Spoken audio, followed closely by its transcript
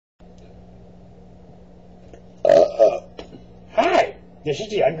This is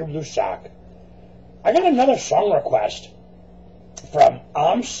the Angry Blue Sock. I got another song request from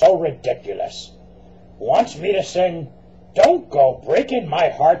I'm So Ridiculous. Wants me to sing Don't Go Breaking My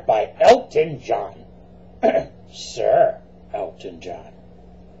Heart by Elton John. Sir Elton John.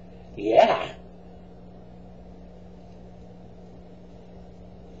 Yeah.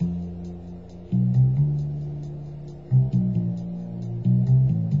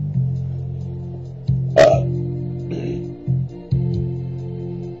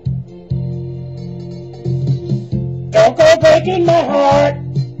 Don't go breaking my heart.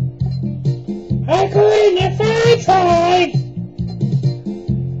 I couldn't if I tried.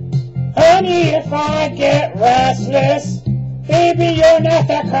 Honey, if I get restless, baby, you're not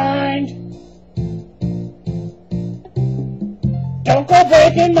that kind. Don't go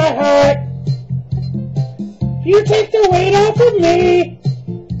breaking my heart. You take the weight off of me.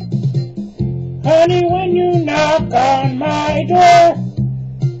 Honey, when you knock on my door,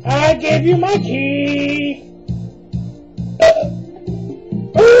 I give you my key.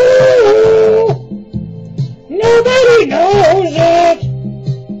 Ooh, nobody knows it.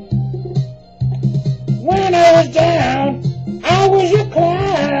 When I was down, I was your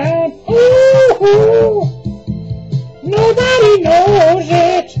clown. Ooh, nobody knows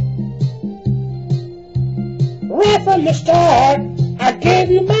it. Right from the start, I gave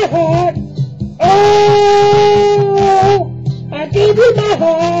you my heart. Oh, I gave you my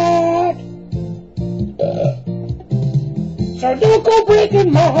heart. So don't go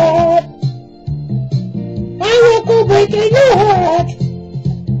breaking my heart. I won't go breaking your heart.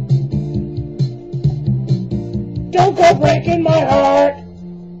 Don't go breaking my heart.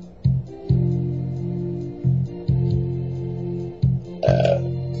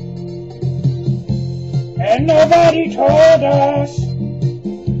 And nobody told us,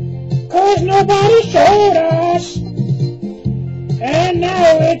 'cause nobody showed us. And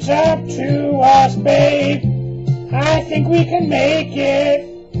now it's up to us, babe. I think we can make it.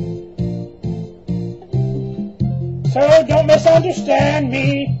 So don't misunderstand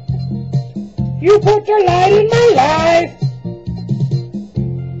me. You put the light in my life.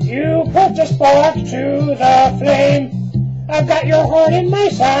 You put the spark to the flame. I've got your heart in my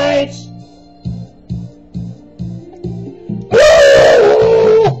sights.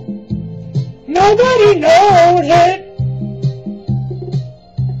 Ooh, nobody knows it.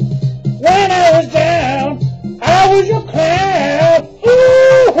 When I was down, I was your clown.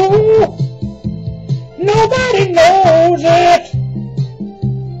 Ooh, nobody knows it.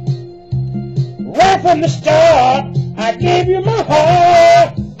 Right from the start, I gave you my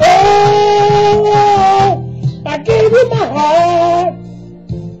heart. Oh, I gave you my heart.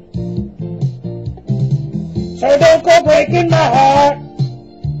 So don't go breaking my heart.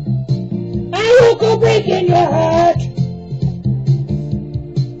 I won't go breaking your heart.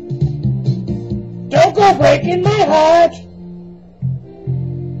 Don't go breaking my heart.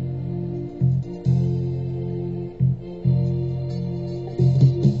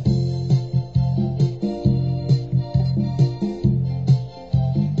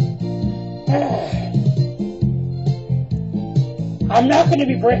 I'm not going to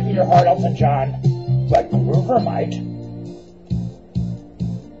be breaking your heart, Elton John, but Groover might.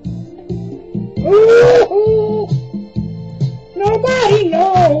 Ooh, nobody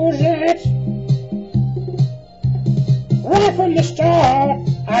knows it. Right from the start,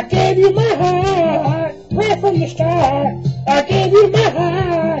 I gave you my heart. Right from the start, I gave you my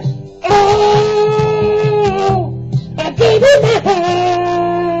heart. Oh, I gave you my heart.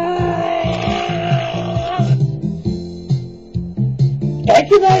 Thank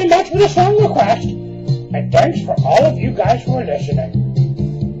you very much for the song request, and thanks for all of you guys who are listening.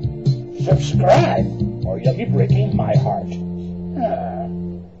 Subscribe, or you'll be breaking my heart.